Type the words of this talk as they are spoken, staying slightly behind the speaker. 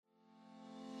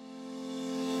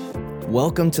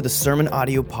Welcome to the Sermon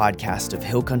Audio Podcast of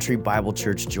Hill Country Bible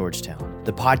Church, Georgetown.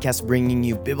 The podcast bringing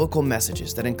you biblical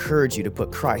messages that encourage you to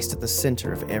put Christ at the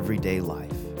center of everyday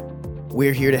life.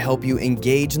 We're here to help you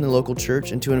engage in the local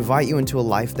church and to invite you into a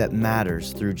life that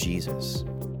matters through Jesus.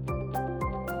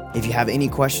 If you have any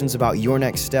questions about your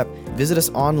next step, visit us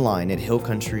online at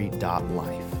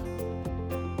hillcountry.life.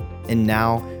 And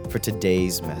now for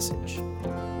today's message.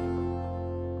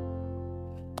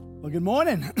 Well, good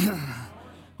morning.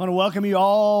 I want to welcome you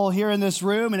all here in this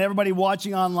room and everybody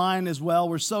watching online as well.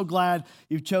 We're so glad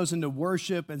you've chosen to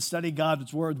worship and study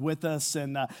God's Word with us.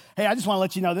 And hey, I just want to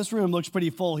let you know, this room looks pretty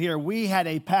full here. We had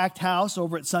a packed house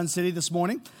over at Sun City this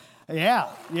morning. Yeah.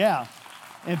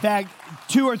 In fact,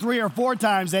 2 or 3 or 4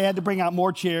 times they had to bring out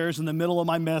more chairs in the middle of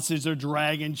my message. They're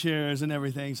dragging chairs and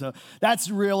everything. So that's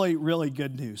really, really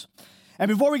good news. And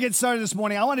before we get started this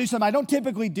morning, I want to do something. I don't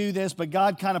typically do this, but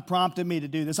God kind of prompted me to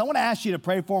do this. I want to ask you to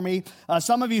pray for me.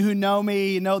 Some of you who know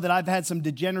me, you know that I've had some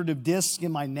degenerative disc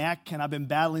in my neck, and I've been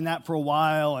battling that for a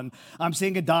while. And I'm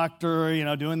seeing a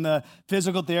doctor, doing the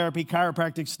physical therapy,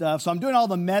 chiropractic stuff. So I'm doing all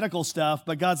the medical stuff,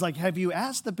 but God's like, have you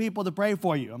asked the people to pray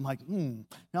for you? I'm like, I'm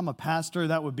a pastor.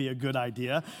 That would be a good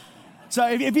idea. So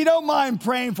if you don't mind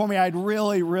praying for me, I'd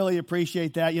really, really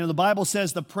appreciate that. The Bible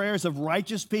says the prayers of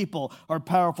righteous people are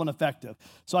powerful and effective.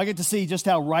 So I get to see just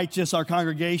how righteous our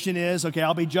congregation is. Okay,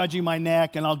 I'll be judging my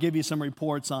neck, and I'll give you some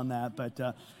reports on that. But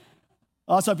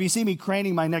also, if you see me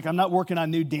craning my neck, I'm not working on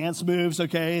new dance moves,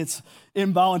 okay? It's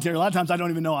involuntary. A lot of times I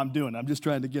don't even know I'm doing it. I'm just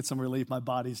trying to get some relief. My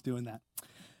body's doing that.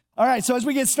 All right, so as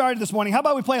we get started this morning, how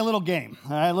about we play a little game?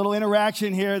 All right, a little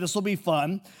interaction here. This will be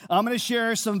fun. I'm going to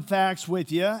share some facts with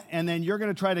you, and then you're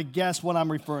going to try to guess what I'm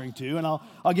referring to. And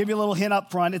I'll give you a little hint up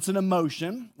front. It's an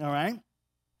emotion, all right?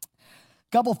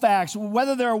 Couple facts.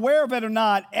 Whether they're aware of it or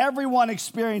not, everyone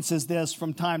experiences this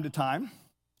from time to time.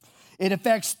 It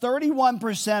affects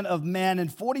 31% of men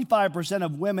and 45%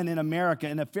 of women in America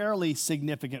in a fairly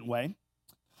significant way.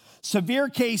 Severe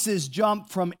cases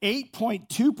jumped from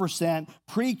 8.2%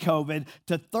 pre-COVID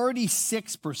to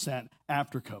 36%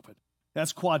 after COVID.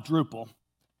 That's quadruple.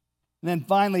 And then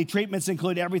finally, treatments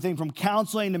include everything from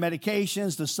counseling to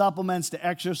medications to supplements to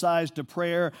exercise to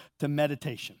prayer to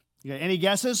meditation. Okay, any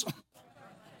guesses?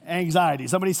 Anxiety.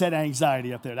 Somebody said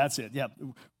anxiety up there. That's it. Yep.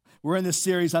 We're in this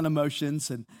series on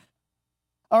emotions.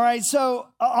 All right, so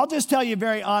I'll just tell you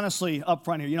very honestly up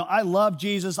front here. I love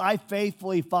Jesus. I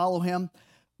faithfully follow him.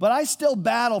 But I still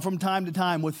battle from time to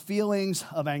time with feelings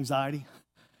of anxiety.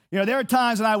 There are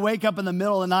times when I wake up in the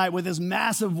middle of the night with this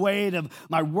massive weight of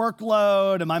my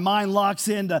workload, and my mind locks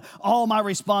into all my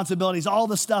responsibilities, all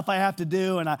the stuff I have to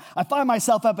do, and I find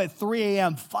myself up at 3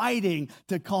 a.m. fighting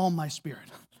to calm my spirit.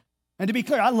 And to be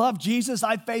clear, I love Jesus.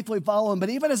 I faithfully follow him. But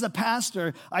even as a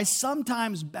pastor, I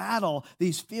sometimes battle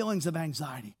these feelings of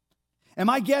anxiety. And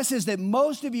my guess is that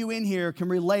most of you in here can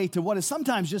relate to what is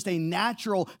sometimes just a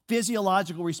natural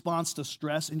physiological response to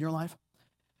stress in your life.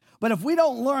 But if we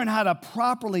don't learn how to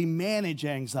properly manage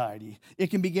anxiety, it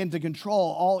can begin to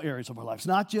control all areas of our lives,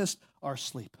 not just our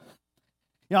sleep.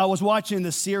 I was watching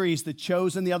the series The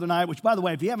Chosen the other night, which, by the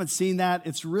way, if you haven't seen that,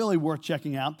 it's really worth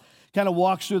checking out. Kind of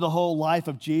walks through the whole life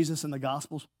of Jesus in the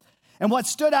Gospels. And what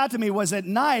stood out to me was at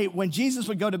night, when Jesus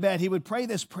would go to bed, he would pray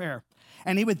this prayer.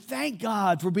 And he would thank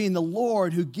God for being the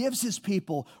Lord who gives his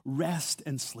people rest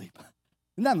and sleep.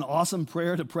 Isn't that an awesome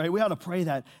prayer to pray? We ought to pray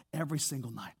that every single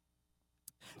night.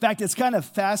 In fact, it's kind of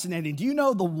fascinating. Do you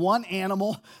know the one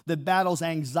animal that battles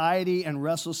anxiety and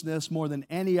restlessness more than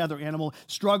any other animal,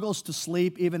 struggles to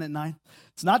sleep even at night?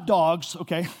 It's not dogs,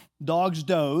 okay? Dogs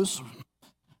doze.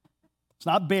 It's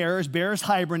not bears. Bears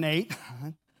hibernate.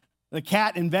 The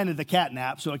cat invented the cat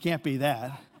nap, so it can't be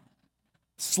that.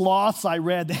 Sloths, I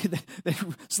read, they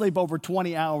sleep over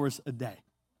 20 hours a day.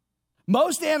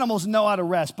 Most animals know how to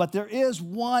rest, but there is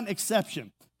one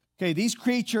exception. Okay, these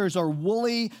creatures are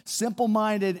woolly,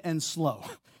 simple-minded, and slow.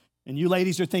 And you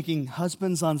ladies are thinking,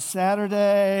 husbands on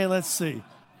Saturday? Let's see.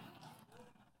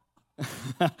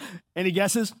 Any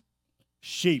guesses?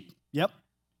 Sheep. Yep,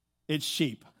 it's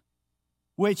sheep.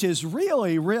 Which is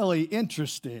really, really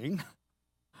interesting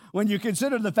when you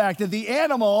consider the fact that the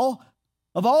animal,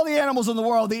 of all the animals in the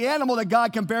world, the animal that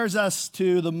God compares us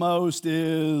to the most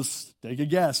is, take a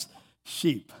guess,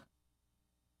 sheep.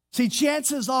 See,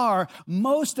 chances are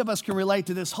most of us can relate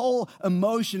to this whole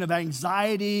emotion of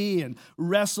anxiety and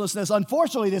restlessness.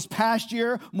 Unfortunately, this past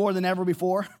year, more than ever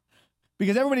before,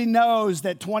 because everybody knows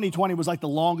that 2020 was like the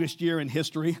longest year in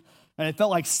history, and it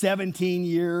felt like 17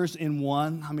 years in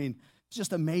one. I mean, it's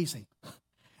just amazing.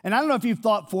 And I don't know if you've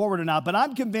thought forward or not, but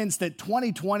I'm convinced that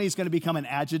 2020 is going to become an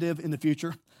adjective in the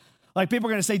future. Like people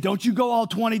are going to say, don't you go all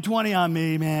 2020 on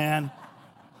me, man.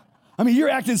 I mean, you're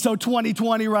acting so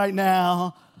 2020 right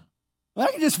now. I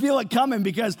can just feel it coming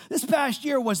because this past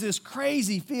year was this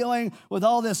crazy feeling with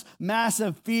all this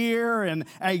massive fear and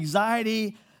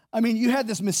anxiety. I mean, you had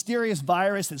this mysterious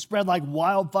virus that spread like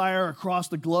wildfire across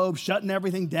the globe, shutting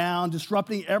everything down,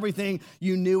 disrupting everything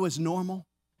you knew was normal.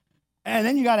 And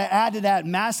then you got to add to that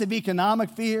massive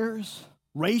economic fears,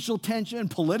 racial tension,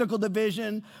 political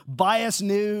division, biased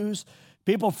news,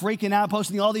 people freaking out,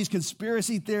 posting all these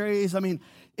conspiracy theories. I mean,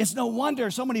 it's no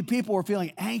wonder so many people were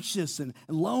feeling anxious and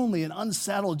lonely and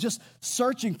unsettled, just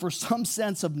searching for some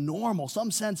sense of normal,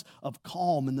 some sense of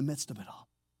calm in the midst of it all.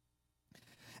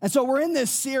 And so we're in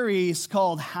this series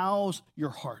called How's Your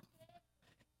Heart?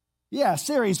 Yeah,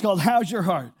 series called How's Your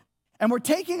Heart? And we're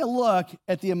taking a look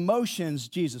at the emotions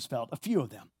Jesus felt, a few of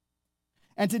them.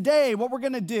 And today, what we're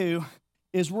going to do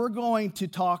is we're going to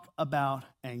talk about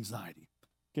anxiety.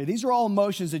 Okay, these are all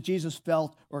emotions that Jesus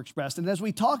felt or expressed. And as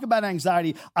we talk about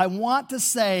anxiety, I want to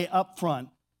say up front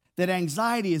that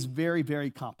anxiety is very, very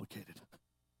complicated.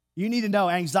 You need to know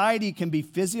anxiety can be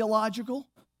physiological,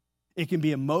 it can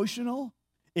be emotional,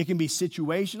 it can be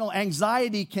situational.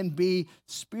 Anxiety can be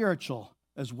spiritual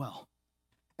as well.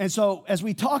 And so as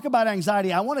we talk about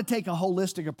anxiety, I want to take a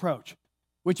holistic approach,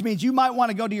 which means you might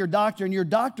want to go to your doctor, and your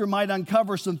doctor might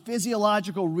uncover some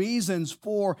physiological reasons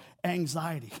for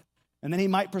anxiety. And then he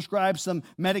might prescribe some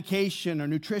medication or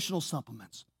nutritional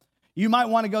supplements. You might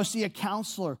want to go see a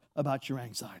counselor about your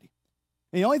anxiety.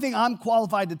 And the only thing I'm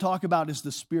qualified to talk about is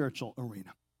the spiritual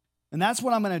arena. And that's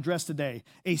what I'm going to address today,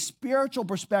 a spiritual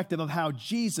perspective of how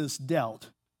Jesus dealt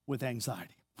with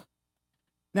anxiety.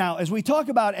 Now, as we talk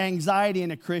about anxiety in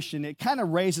a Christian, it kind of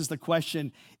raises the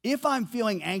question, if I'm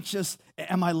feeling anxious,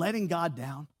 am I letting God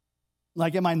down?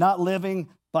 Like, am I not living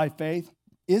by faith?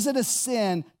 Is it a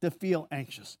sin to feel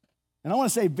anxious? And I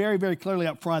want to say very, very clearly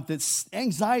up front that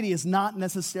anxiety is not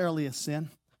necessarily a sin.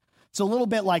 It's a little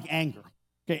bit like anger.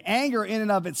 Okay, anger in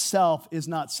and of itself is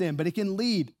not sin, but it can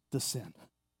lead to sin.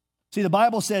 See, the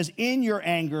Bible says, in your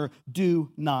anger,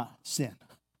 do not sin.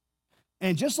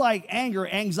 And just like anger,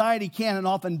 anxiety can and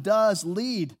often does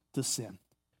lead to sin.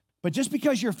 But just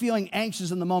because you're feeling anxious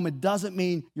in the moment doesn't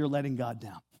mean you're letting God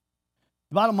down.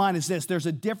 The bottom line is this: there's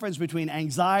a difference between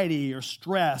anxiety or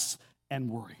stress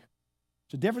and worry.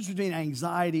 There's a difference between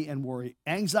anxiety and worry.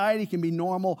 Anxiety can be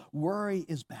normal, worry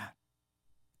is bad.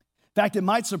 In fact, it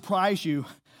might surprise you,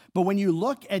 but when you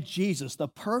look at Jesus, the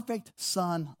perfect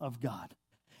Son of God,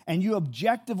 and you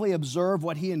objectively observe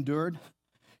what he endured,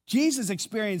 Jesus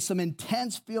experienced some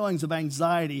intense feelings of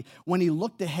anxiety when he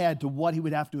looked ahead to what he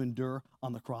would have to endure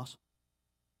on the cross.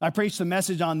 I preached a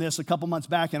message on this a couple months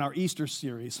back in our Easter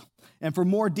series. And for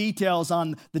more details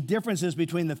on the differences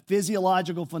between the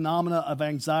physiological phenomena of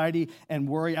anxiety and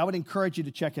worry, I would encourage you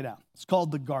to check it out. It's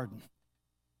called The Garden.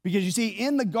 Because you see,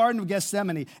 in the Garden of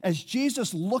Gethsemane, as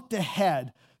Jesus looked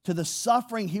ahead to the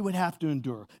suffering he would have to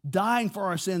endure, dying for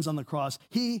our sins on the cross,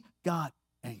 he got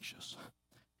anxious.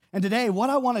 And today,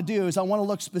 what I want to do is I want to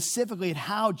look specifically at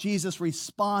how Jesus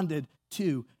responded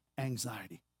to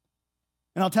anxiety.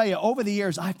 And I'll tell you, over the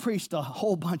years, I've preached a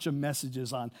whole bunch of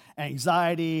messages on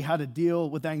anxiety, how to deal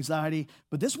with anxiety,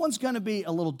 but this one's going to be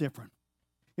a little different.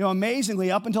 You know, amazingly,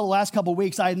 up until the last couple of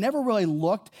weeks, I had never really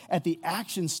looked at the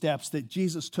action steps that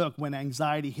Jesus took when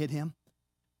anxiety hit him.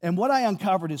 And what I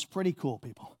uncovered is pretty cool,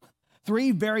 people.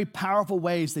 3 very powerful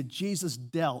ways that Jesus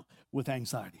dealt with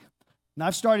anxiety. And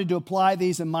I've started to apply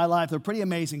these in my life. They're pretty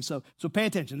amazing, so pay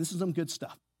attention. This is some good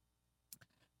stuff.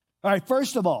 All right,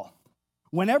 first of all,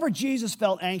 whenever Jesus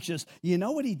felt anxious, you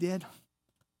know what he did?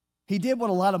 He did what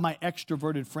a lot of my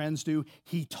extroverted friends do.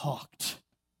 He talked.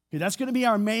 Okay, that's going to be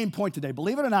our main point today.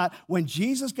 Believe it or not, when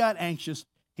Jesus got anxious,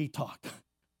 he talked.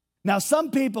 Now, some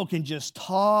people can just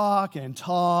talk and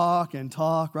talk and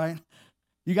talk, right?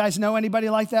 You guys know anybody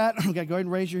like that? Okay, go ahead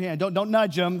and raise your hand. Don't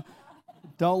nudge them.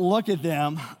 Don't look at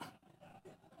them.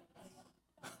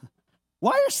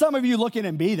 Why are some of you looking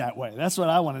at me that way? That's what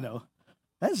I want to know.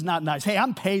 That's not nice. Hey,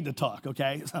 I'm paid to talk,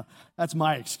 okay? So that's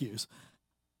my excuse.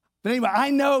 But anyway, I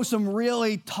know some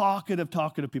really talkative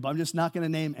people. I'm just not going to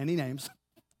name any names.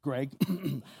 Greg,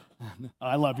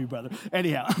 I love you, brother.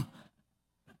 Anyhow,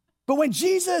 but when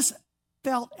Jesus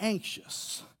felt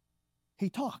anxious, he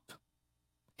talked.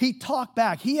 He talked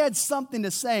back. He had something to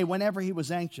say whenever he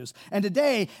was anxious. And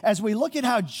today, as we look at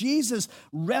how Jesus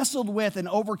wrestled with and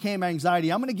overcame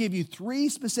anxiety, I'm going to give you 3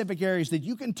 specific areas that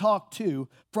you can talk to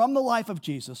from the life of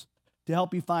Jesus to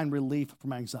help you find relief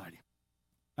from anxiety.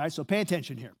 All right, so pay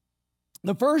attention here.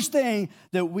 The first thing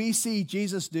that we see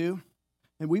Jesus do,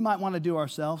 and we might want to do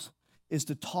ourselves, is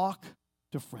to talk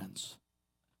to friends.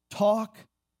 Talk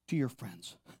to your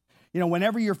friends.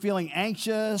 Whenever you're feeling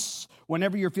anxious,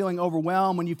 whenever you're feeling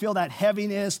overwhelmed, when you feel that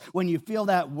heaviness, when you feel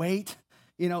that weight,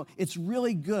 it's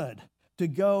really good to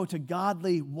go to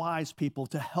godly, wise people,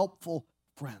 to helpful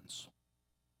friends.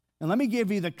 And let me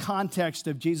give you the context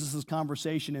of Jesus'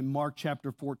 conversation in Mark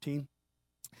chapter 14.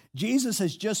 Jesus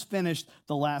has just finished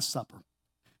the Last Supper.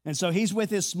 And so he's with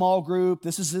his small group.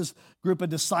 This is his group of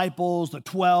disciples, the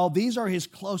 12. These are his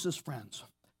closest friends.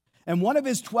 And one of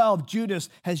his 12, Judas,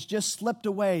 has just slipped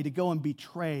away to go and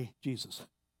betray Jesus.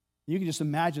 You can just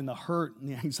imagine the hurt and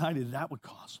the anxiety that would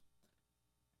cause.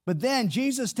 But then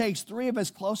Jesus takes 3 of his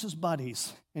closest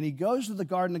buddies, and he goes to the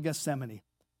Garden of Gethsemane,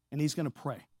 and he's going to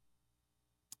pray.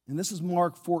 And this is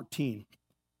Mark 14,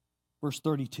 verse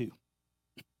 32.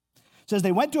 It says,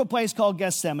 they went to a place called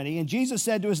Gethsemane, and Jesus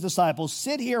said to his disciples,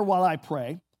 sit here while I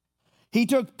pray. He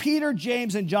took Peter,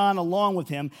 James, and John along with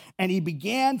him, and he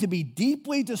began to be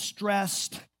deeply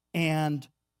distressed and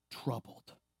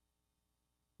troubled.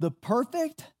 The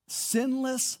perfect,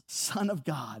 sinless Son of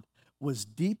God was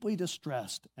deeply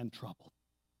distressed and troubled.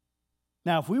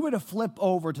 Now, if we were to flip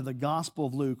over to the Gospel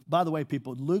of Luke, by the way,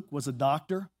 people, Luke was a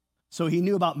doctor, so he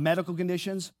knew about medical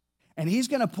conditions, and he's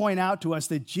going to point out to us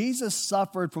that Jesus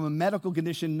suffered from a medical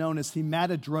condition known as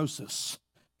hematidrosis.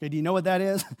 Okay, do you know what that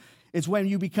is? It's when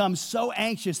you become so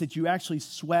anxious that you actually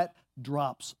sweat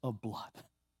drops of blood.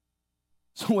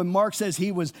 So when Mark says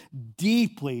he was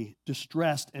deeply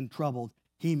distressed and troubled,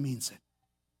 he means it.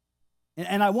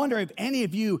 And I wonder if any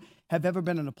of you have ever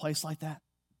been in a place like that,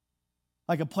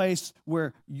 like a place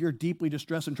where you're deeply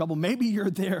distressed and troubled. Maybe you're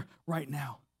there right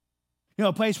now.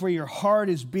 A place where your heart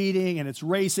is beating and it's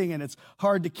racing and it's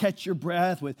hard to catch your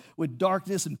breath with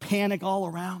darkness and panic all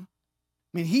around.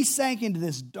 I mean, he sank into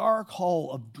this dark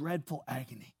hole of dreadful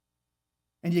agony.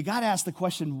 And you got to ask the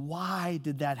question, why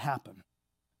did that happen?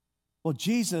 Well,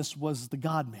 Jesus was the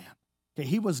God-man. Okay,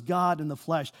 he was God in the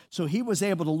flesh, so he was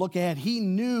able to look ahead. He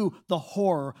knew the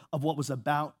horror of what was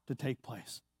about to take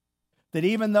place. That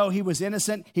even though he was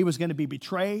innocent, he was going to be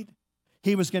betrayed,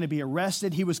 he was going to be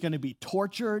arrested, he was going to be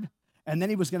tortured, and then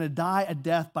he was going to die a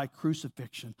death by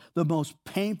crucifixion, the most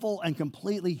painful and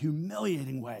completely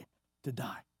humiliating way to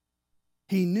die.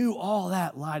 He knew all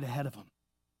that lied ahead of him,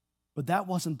 but that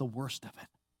wasn't the worst of it.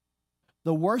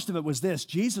 The worst of it was this: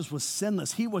 Jesus was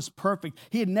sinless. He was perfect.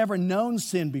 He had never known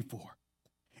sin before.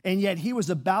 And yet he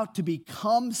was about to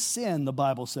become sin, the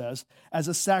Bible says, as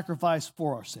a sacrifice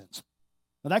for our sins.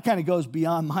 Now that kind of goes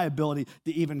beyond my ability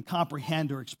to even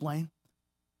comprehend or explain.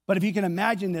 But if you can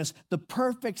imagine this, the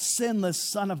perfect, sinless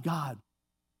Son of God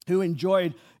who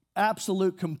enjoyed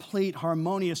absolute, complete,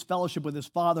 harmonious fellowship with his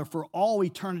Father for all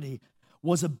eternity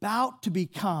was about to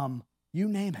become, you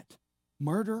name it,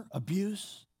 murder,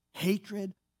 abuse,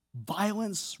 hatred,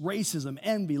 violence, racism,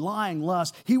 envy, lying,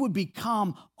 lust. He would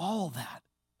become all that.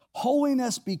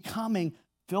 Holiness becoming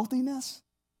filthiness.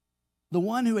 The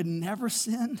one who had never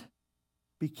sinned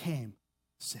became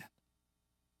sin.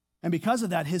 And because of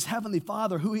that, his heavenly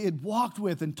Father, who he had walked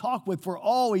with and talked with for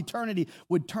all eternity,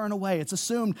 would turn away. It's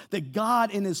assumed that God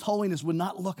in his holiness would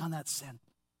not look on that sin.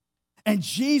 And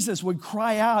Jesus would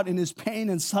cry out in his pain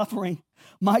and suffering,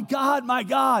 my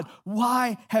God,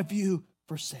 why have you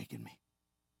forsaken me?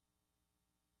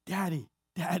 Daddy,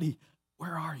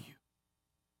 where are you?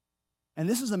 And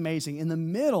this is amazing. In the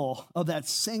middle of that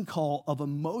sinkhole of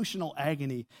emotional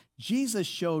agony, Jesus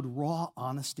showed raw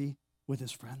honesty with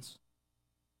his friends.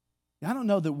 I don't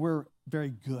know that we're very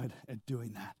good at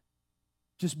doing that.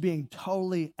 Just being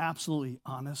totally, absolutely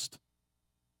honest.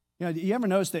 You ever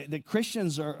notice that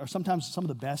Christians are sometimes some of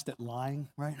the best at lying,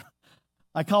 right?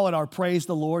 I call it our praise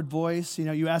the Lord voice.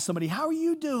 You ask somebody, how are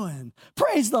you doing?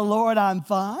 Praise the Lord, I'm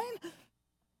fine.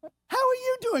 How are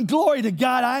you doing? Glory to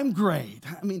God, I'm great.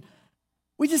 I mean,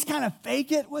 we just kind of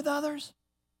fake it with others.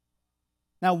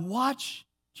 Now watch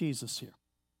Jesus here.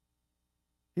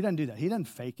 He doesn't do that. He doesn't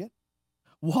fake it.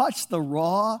 Watch the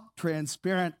raw,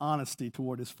 transparent honesty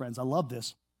toward his friends. I love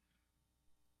this.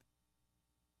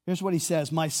 Here's what he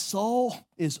says: my soul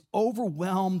is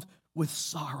overwhelmed with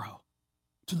sorrow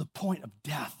to the point of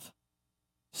death.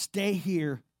 Stay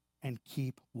here and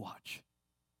keep watch.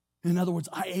 In other words,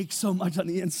 I ache so much on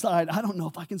the inside, I don't know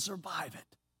if I can survive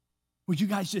it. Would you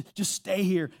guys just stay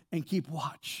here and keep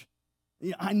watch?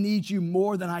 I need you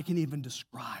more than I can even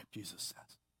describe, Jesus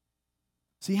says.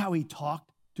 See how he talked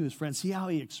to his friends? See how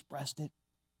he expressed it?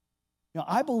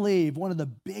 I believe one of the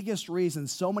biggest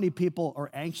reasons so many people are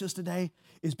anxious today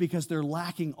is because they're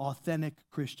lacking authentic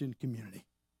Christian community.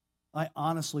 I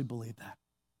honestly believe that.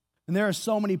 And there are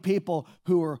so many people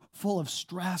who are full of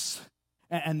stress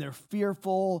and they're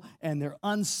fearful and they're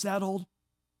unsettled.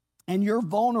 And you're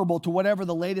vulnerable to whatever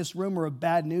the latest rumor of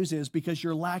bad news is because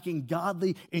you're lacking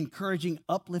godly, encouraging,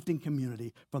 uplifting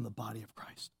community from the body of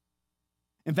Christ.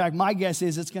 In fact, my guess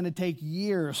is it's going to take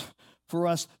years for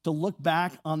us to look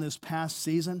back on this past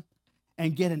season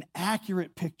and get an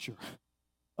accurate picture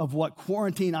of what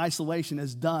quarantine isolation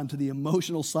has done to the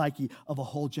emotional psyche of a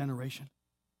whole generation.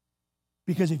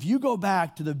 Because if you go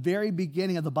back to the very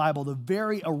beginning of the Bible, the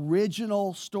very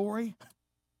original story,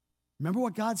 remember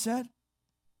what God said?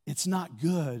 It's not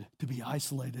good to be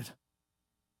isolated.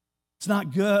 It's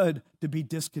not good to be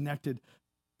disconnected.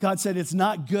 God said it's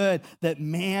not good that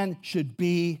man should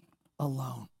be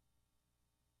alone.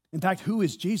 In fact, who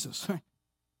is Jesus?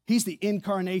 He's the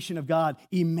incarnation of God,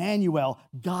 Emmanuel,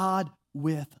 God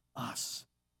with us.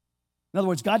 In other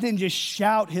words, God didn't just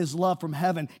shout his love from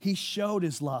heaven. He showed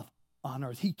his love on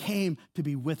earth. He came to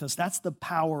be with us. That's the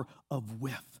power of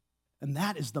with. And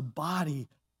that is the body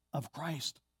of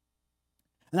Christ.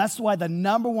 And that's why the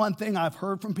number one thing I've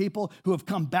heard from people who have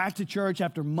come back to church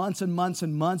after months and months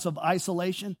and months of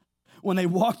isolation, when they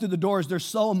walk through the doors, they're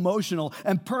so emotional.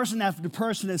 And person after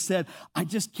person has said, I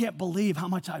just can't believe how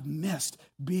much I've missed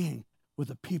being with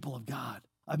the people of God.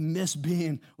 I've missed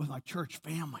being with my church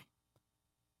family.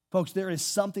 Folks, there is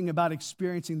something about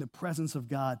experiencing the presence of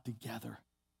God together.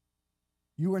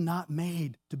 You are not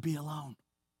made to be alone.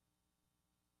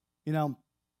 You know,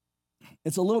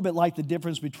 it's a little bit like the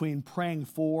difference between praying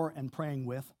for and praying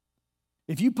with.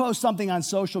 If you post something on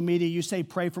social media, you say,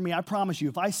 pray for me, I promise you,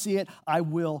 if I see it, I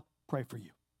will pray for you.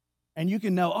 And you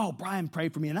can know, oh, Brian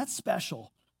prayed for me, and that's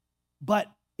special.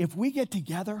 But if we get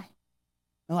together,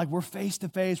 and like we're face to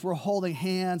face, we're holding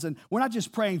hands, and we're not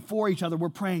just praying for each other, we're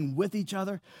praying with each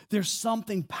other, there's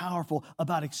something powerful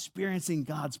about experiencing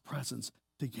God's presence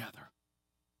together.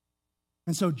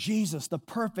 And so Jesus, the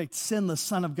perfect, sinless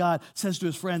Son of God, says to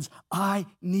his friends, I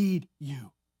need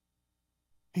you.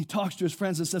 He talks to his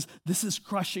friends and says, this is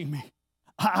crushing me.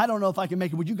 I don't know if I can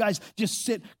make it. Would you guys just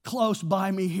sit close by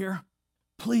me here?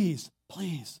 Please,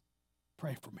 please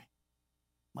pray for me.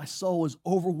 My soul is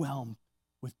overwhelmed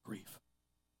with grief.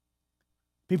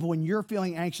 People, when you're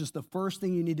feeling anxious, the first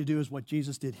thing you need to do is what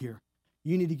Jesus did here.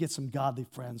 You need to get some godly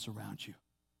friends around you.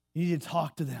 You need to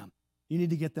talk to them. You need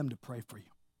to get them to pray for you.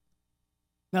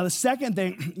 Now, the second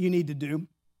thing you need to do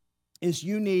is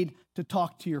you need to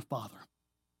talk to your Father.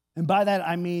 And by that,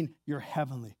 I mean your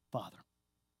heavenly Father.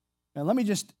 Now, let me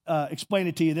just explain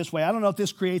it to you this way. I don't know if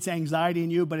this creates anxiety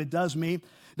in you, but it does me.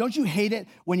 Don't you hate it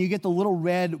when you get the little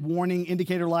red warning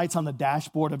indicator lights on the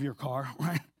dashboard of your car,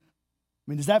 right? I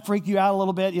mean, does that freak you out a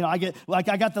little bit? You know, I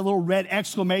got the little red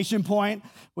exclamation point,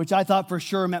 which I thought for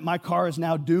sure meant my car is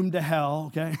now doomed to hell,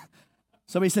 okay?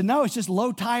 Somebody said, no, it's just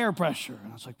low tire pressure.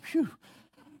 And I was like, phew.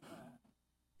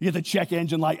 You get the check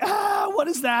engine light. What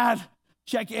is that?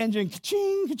 Check engine,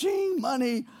 ka-ching, ka-ching,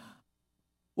 money.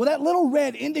 Well, that little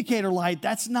red indicator light,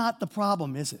 that's not the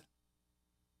problem, is it?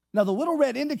 Now, the little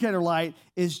red indicator light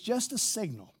is just a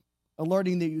signal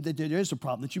alerting you that there is a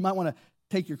problem, that you might want to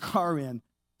take your car in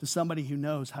to somebody who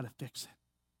knows how to fix it.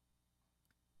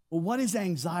 Well, what is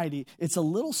anxiety? It's a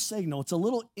little signal, it's a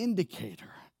little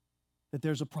indicator that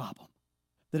there's a problem,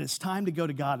 that it's time to go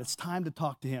to God, it's time to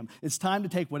talk to him, it's time to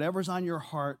take whatever's on your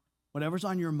heart, whatever's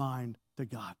on your mind to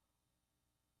God.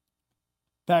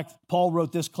 In fact, Paul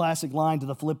wrote this classic line to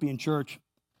the Philippian church.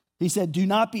 He said, do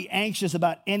not be anxious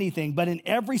about anything, but in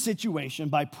every situation,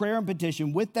 by prayer and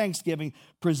petition, with thanksgiving,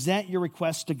 present your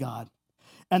requests to God.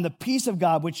 And the peace of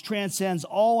God, which transcends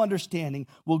all understanding,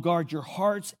 will guard your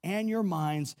hearts and your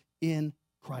minds in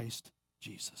Christ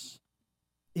Jesus.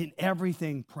 In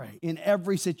everything, pray. In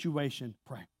every situation,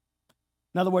 pray.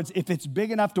 In other words, if it's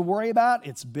big enough to worry about,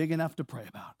 it's big enough to pray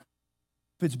about.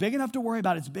 If it's big enough to worry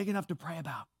about, it's big enough to pray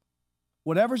about.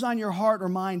 Whatever's on your heart or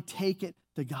mind, take it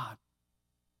to God.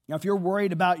 Now, if you're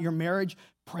worried about your marriage,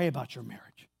 pray about your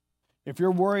marriage. If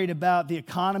you're worried about the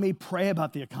economy, pray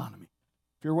about the economy.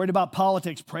 If you're worried about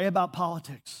politics, pray about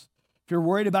politics. If you're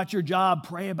worried about your job,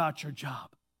 pray about your job.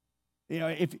 You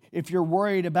know, if you're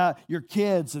worried about your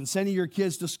kids and sending your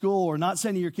kids to school or not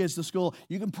sending your kids to school,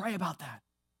 you can pray about that.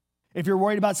 If you're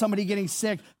worried about somebody getting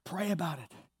sick, pray about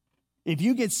it. If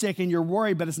you get sick and you're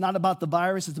worried, but it's not about the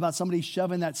virus, it's about somebody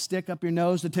shoving that stick up your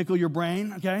nose to tickle your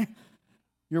brain, okay?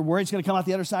 You're worried it's going to come out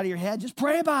the other side of your head, just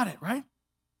pray about it, right?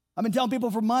 I've been telling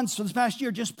people for months, for this past year,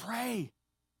 just pray.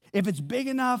 If it's big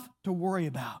enough to worry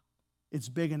about, it's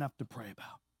big enough to pray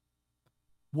about.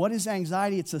 What is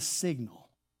anxiety? It's a signal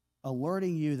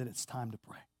alerting you that it's time to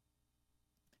pray.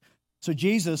 So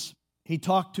Jesus, he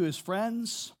talked to his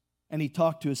friends and he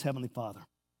talked to his heavenly Father.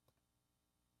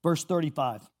 Verse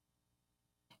 35.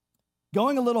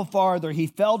 Going a little farther, he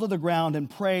fell to the ground and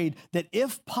prayed that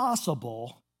if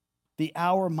possible, the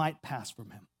hour might pass from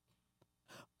him.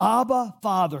 Abba,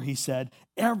 Father, he said,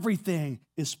 everything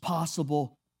is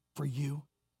possible for you.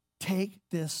 Take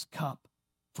this cup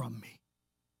from me.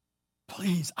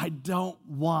 Please, I don't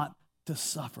want to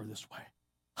suffer this way.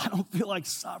 I don't feel like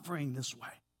suffering this way.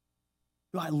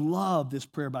 I love this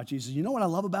prayer about Jesus. You know what I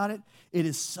love about it? It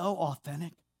is so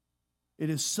authentic. It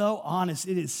is so honest.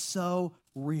 It is so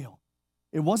real.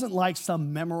 It wasn't like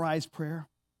some memorized prayer.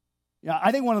 Yeah,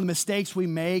 I think one of the mistakes we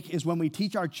make is when we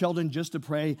teach our children just to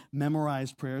pray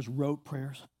memorized prayers, rote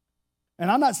prayers.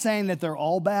 And I'm not saying that they're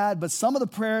all bad, but some of the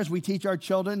prayers we teach our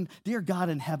children, dear God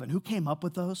in heaven, who came up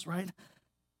with those, right?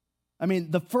 I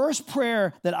mean, the first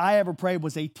prayer that I ever prayed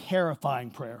was a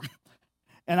terrifying prayer.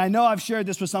 And I know I've shared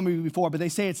this with some of you before, but they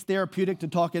say it's therapeutic to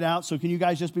talk it out. So can you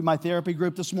guys just be my therapy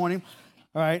group this morning?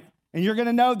 All right. And you're going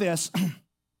to know this.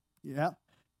 Yeah.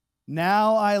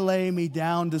 Now I lay me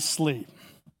down to sleep.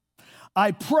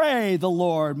 I pray the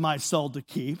Lord my soul to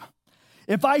keep.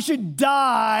 If I should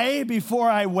die before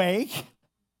I wake,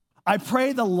 I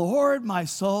pray the Lord my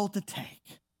soul to take.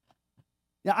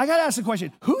 Yeah, I got to ask the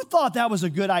question, who thought that was a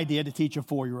good idea to teach a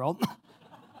 4-year-old?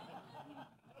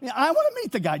 Yeah, I want to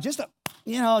meet the guy, just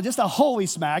a holy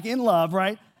smack in love,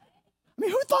 right? I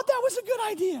mean, who thought that was a good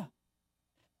idea?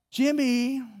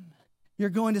 Jimmy, you're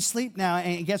going to sleep now,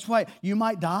 and guess what? You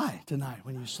might die tonight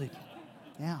when you sleep.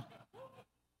 Yeah.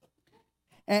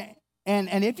 And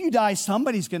if you die,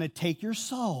 somebody's going to take your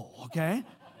soul, okay?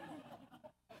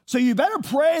 So you better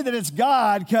pray that it's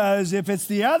God, because if it's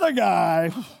the other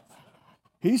guy,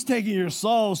 he's taking your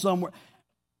soul somewhere.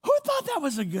 Who thought that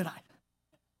was a good idea?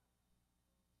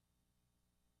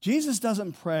 Jesus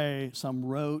doesn't pray some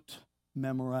rote,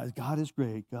 memorized, God is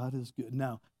great, God is good.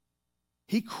 No.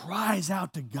 He cries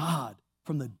out to God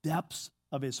from the depths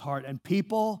of his heart. And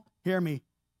people, hear me,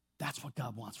 that's what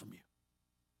God wants from you.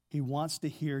 He wants to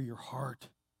hear your heart.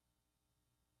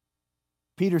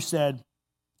 Peter said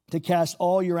to cast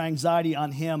all your anxiety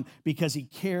on him because he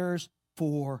cares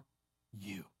for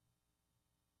you.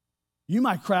 You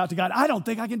might cry out to God, I don't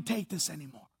think I can take this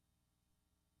anymore.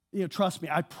 You know, trust me,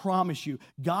 I promise you,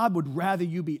 God would rather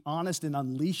you be honest and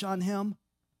unleash on him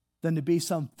than to be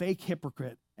some fake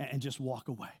hypocrite and just walk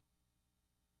away.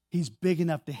 He's big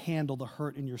enough to handle the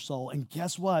hurt in your soul. And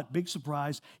guess what? Big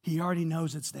surprise, he already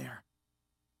knows it's there.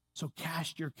 So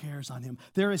cast your cares on him.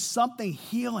 There is something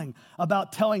healing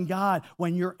about telling God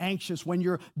when you're anxious, when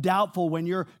you're doubtful, when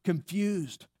you're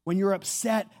confused, when you're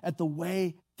upset at the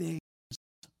way things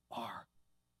are.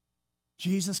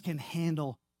 Jesus can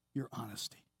handle your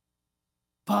honesty.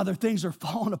 Father, things are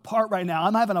falling apart right now.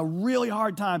 I'm having a really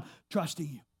hard time trusting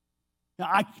you. Now,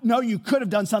 I know you could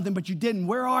have done something, but you didn't.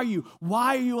 Where are you?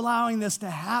 Why are you allowing this to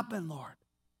happen, Lord?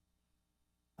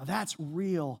 Now, that's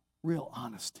real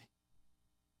honesty.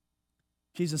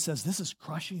 Jesus says, this is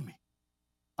crushing me.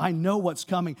 I know what's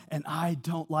coming, and I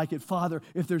don't like it. Father,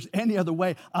 if there's any other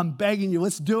way, I'm begging you,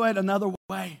 let's do it another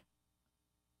way.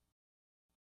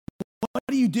 What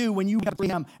do you do when you have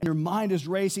him and your mind is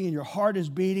racing and your heart is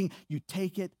beating? You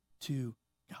take it to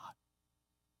God.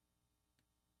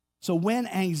 So when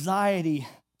anxiety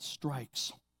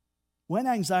strikes, what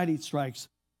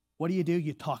do?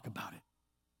 You talk about it.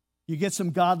 You get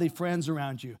some godly friends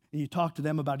around you and you talk to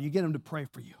them about it. You get them to pray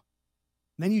for you.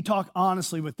 And then you talk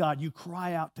honestly with God. You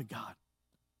cry out to God.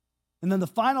 And then the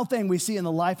final thing we see in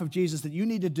the life of Jesus that you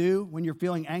need to do when you're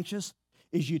feeling anxious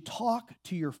is you talk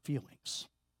to your feelings.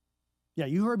 Yeah,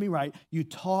 you heard me right. You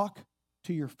talk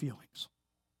to your feelings.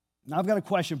 Now, I've got a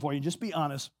question for you. Just be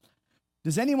honest.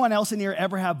 Does anyone else in here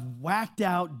ever have whacked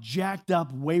out, jacked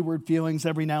up, wayward feelings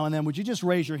every now and then? Would you just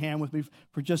raise your hand with me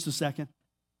for just a second?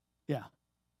 Yeah.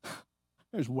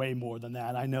 There's way more than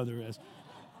that. I know there is.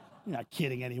 You're not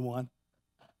kidding anyone.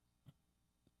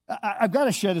 I've got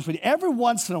to share this with you. Every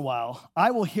once in a while,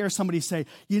 I will hear somebody say,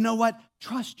 you know what?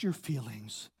 Trust your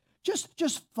feelings.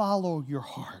 Just follow your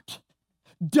heart.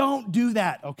 Don't do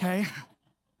that, okay?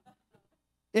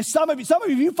 If some of you,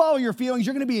 if you follow your feelings,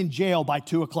 you're going to be in jail by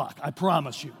 2:00. I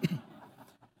promise you. And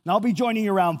I'll be joining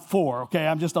you around 4, okay?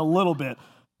 I'm just a little bit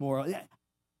more.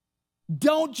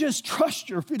 Don't just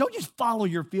don't just follow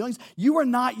your feelings. You are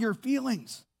not your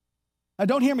feelings. Now,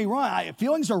 don't hear me wrong.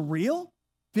 Feelings are real.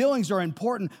 Feelings are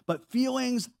important, but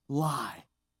feelings lie.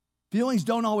 Feelings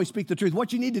don't always speak the truth.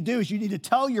 What you need to do is you need to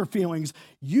tell your feelings,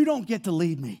 you don't get to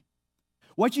lead me.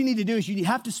 What you need to do is you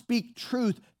have to speak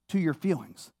truth to your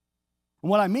feelings. And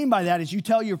what I mean by that is you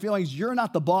tell your feelings, you're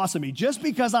not the boss of me. Just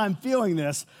because I'm feeling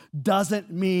this doesn't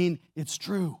mean it's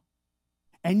true.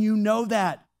 And you know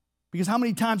that. Because how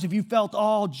many times have you felt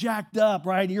all jacked up,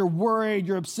 right? You're worried,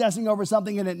 you're obsessing over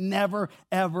something, and it never,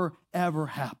 ever, ever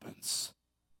happens.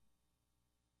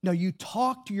 No, you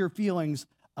talk to your feelings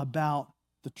about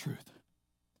the truth.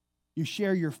 You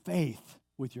share your faith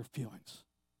with your feelings.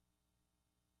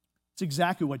 It's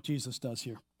exactly what Jesus does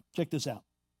here. Check this out.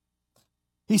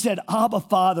 He said, Abba,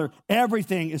 Father,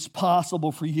 everything is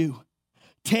possible for you.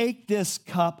 Take this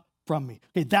cup from me.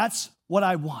 Okay, that's what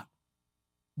I want.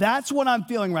 That's what I'm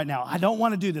feeling right now. I don't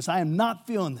want to do this. I am not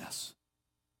feeling this.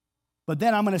 But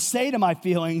then I'm going to say to my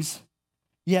feelings,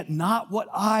 yet not what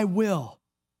I will,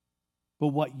 but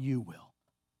what you will.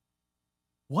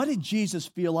 What did Jesus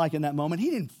feel like in that moment? He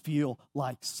didn't feel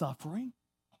like suffering.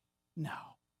 No.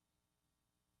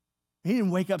 He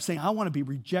didn't wake up saying, I want to be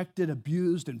rejected,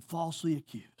 abused, and falsely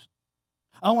accused.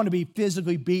 I want to be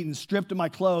physically beaten, stripped of my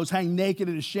clothes, hang naked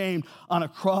and ashamed on a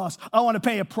cross. I want to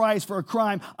pay a price for a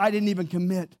crime I didn't even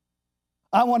commit.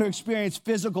 I want to experience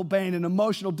physical pain and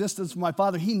emotional distance from my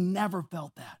Father. He never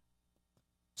felt that.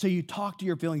 So you talk to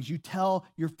your feelings. You tell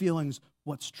your feelings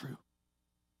what's true.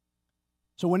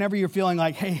 So whenever you're feeling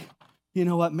like, hey, you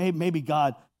know what, maybe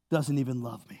God doesn't even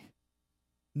love me.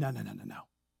 No.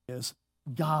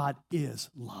 God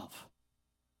is love.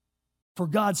 For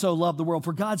God so loved the world,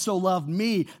 for God so loved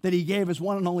me that he gave his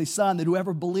one and only Son, that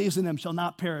whoever believes in him shall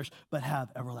not perish, but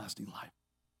have everlasting life.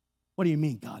 What do you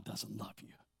mean God doesn't love you?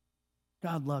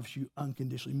 God loves you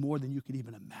unconditionally, more than you could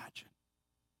even imagine.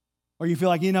 Or you feel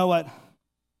like, you know what,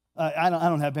 I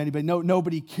don't have anybody,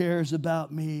 nobody cares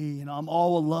about me, I'm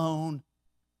all alone.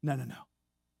 No.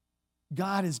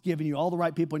 God has given you all the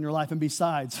right people in your life, and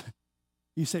besides,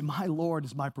 you say, my Lord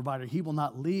is my provider. He will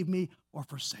not leave me or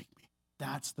forsake me.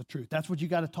 That's the truth. That's what you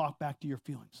got to talk back to your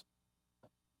feelings.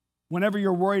 Whenever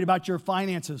you're worried about your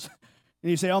finances,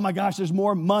 and you say, oh my gosh, there's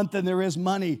more month than there is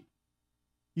money,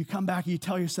 you come back and you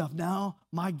tell yourself, now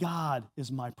my God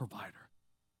is my provider.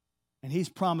 And he's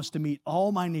promised to meet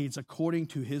all my needs according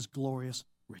to his glorious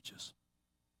riches.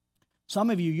 Some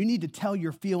of you need to tell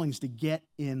your feelings to get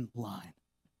in line.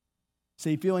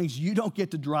 Say, feelings, you don't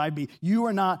get to drive me. You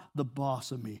are not the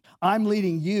boss of me. I'm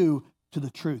leading you to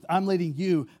the truth. I'm leading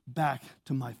you back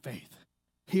to my faith.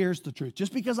 Here's the truth.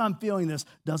 Just because I'm feeling this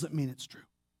doesn't mean it's true.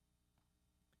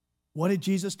 What did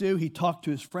Jesus do? He talked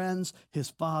to his friends,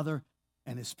 his Father,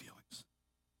 and his feelings.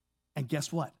 And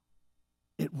guess what?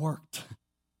 It worked.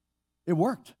 It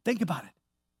worked. Think about it.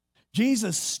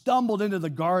 Jesus stumbled into the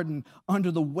garden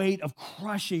under the weight of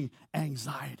crushing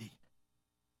anxiety.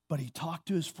 But he talked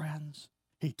to his friends,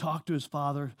 he talked to his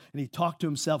Father, and he talked to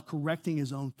himself, correcting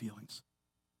his own feelings.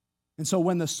 And so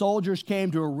when the soldiers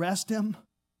came to arrest him,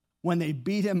 when they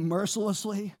beat him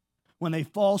mercilessly, when they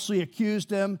falsely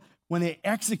accused him, when they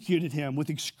executed him with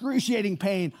excruciating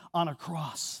pain on a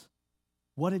cross,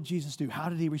 what did Jesus do? How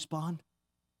did he respond?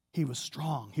 He was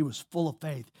strong. He was full of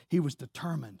faith. He was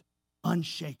determined,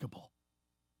 unshakable.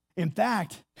 In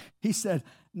fact, he said,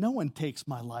 no one takes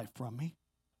my life from me.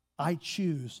 I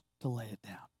choose to lay it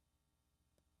down.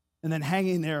 And then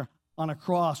hanging there on a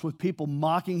cross with people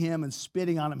mocking him and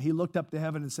spitting on him, he looked up to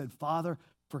heaven and said, Father,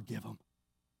 forgive them,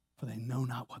 for they know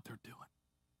not what they're doing.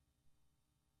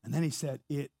 And then he said,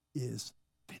 it is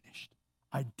finished.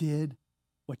 I did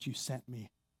what you sent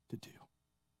me to do.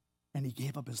 And he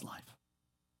gave up his life.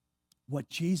 What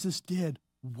Jesus did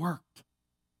worked.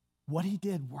 What he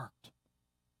did worked.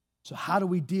 So how do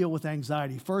we deal with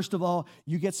anxiety? First of all,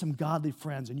 you get some godly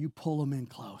friends and you pull them in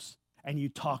close and you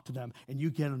talk to them and you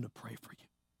get them to pray for you.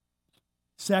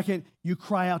 Second, you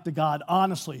cry out to God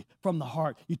honestly from the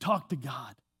heart. You talk to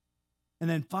God. And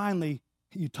then finally,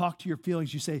 you talk to your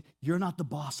feelings. You say, you're not the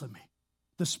boss of me.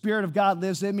 The Spirit of God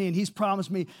lives in me, and he's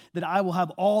promised me that I will have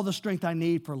all the strength I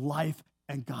need for life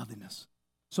and godliness.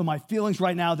 So my feelings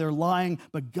right now, they're lying,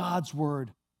 but God's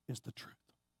word is the truth.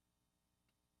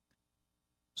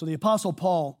 So the Apostle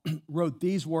Paul wrote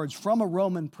these words from a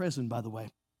Roman prison, by the way.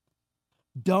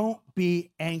 Don't be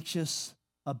anxious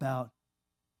about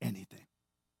anything.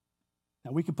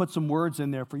 Now, we could put some words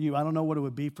in there for you. I don't know what it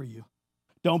would be for you.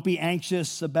 Don't be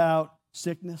anxious about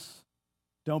sickness.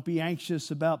 Don't be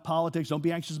anxious about politics. Don't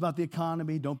be anxious about the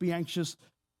economy. Don't be anxious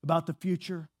about the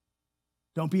future.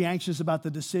 Don't be anxious about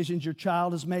the decisions your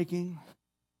child is making.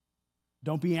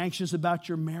 Don't be anxious about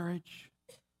your marriage.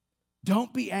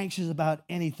 Don't be anxious about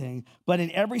anything, but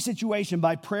in every situation,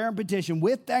 by prayer and petition,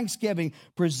 with thanksgiving,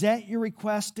 present your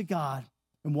requests to God.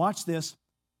 And watch this.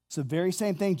 It's the very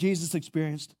same thing Jesus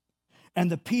experienced. And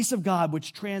the peace of God,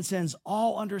 which transcends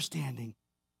all understanding,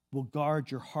 will guard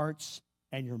your hearts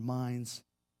and your minds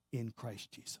in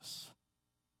Christ Jesus.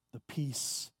 The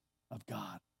peace of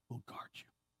God will guard you.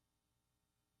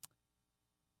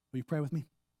 Will you pray with me?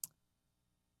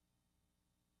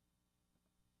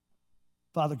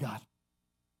 Father God,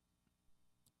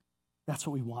 that's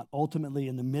what we want. Ultimately,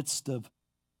 in the midst of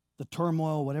the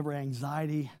turmoil, whatever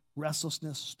anxiety,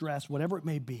 restlessness, stress, whatever it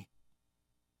may be,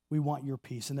 we want your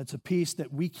peace. And it's a peace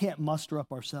that we can't muster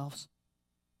up ourselves.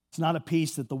 It's not a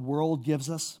peace that the world gives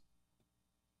us.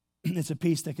 It's a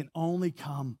peace that can only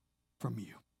come from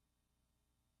you.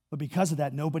 But because of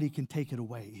that, nobody can take it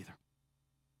away either.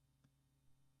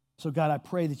 So God, I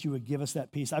pray that you would give us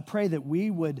that peace. I pray that we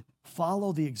would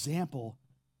follow the example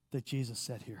that Jesus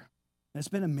set here. And it's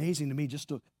been amazing to me just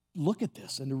to look at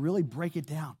this and to really break it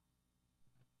down.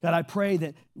 God, I pray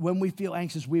that when we feel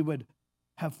anxious, we would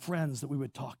have friends that we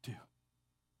would talk to.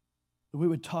 That we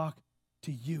would talk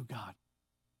to you, God.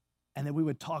 And that we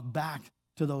would talk back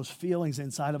to those feelings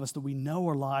inside of us that we know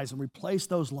are lies and replace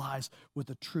those lies with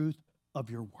the truth of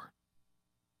your word.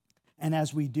 And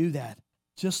as we do that,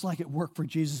 just like it worked for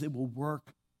Jesus, it will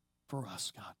work for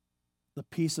us, God. The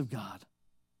peace of God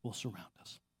will surround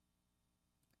us.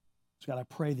 So God, I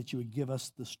pray that you would give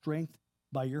us the strength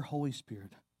by your Holy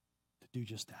Spirit to do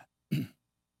just that.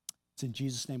 It's in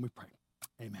Jesus' name we pray.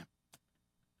 Amen.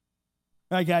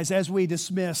 All right, guys, as we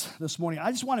dismiss this morning,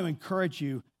 I just want to encourage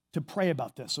you to pray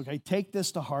about this, okay? Take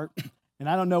this to heart. And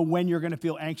I don't know when you're going to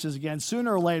feel anxious again.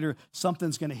 Sooner or later,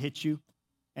 something's going to hit you.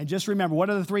 And just remember, what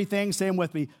are the three things? Say them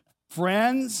with me.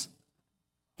 Friends,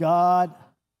 God,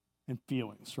 and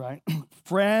feelings, right?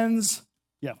 Friends,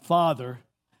 Father,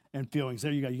 and feelings.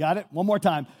 There you go. You got it? One more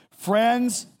time.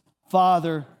 Friends,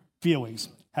 Father, feelings.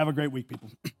 Have a great week,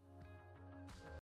 people.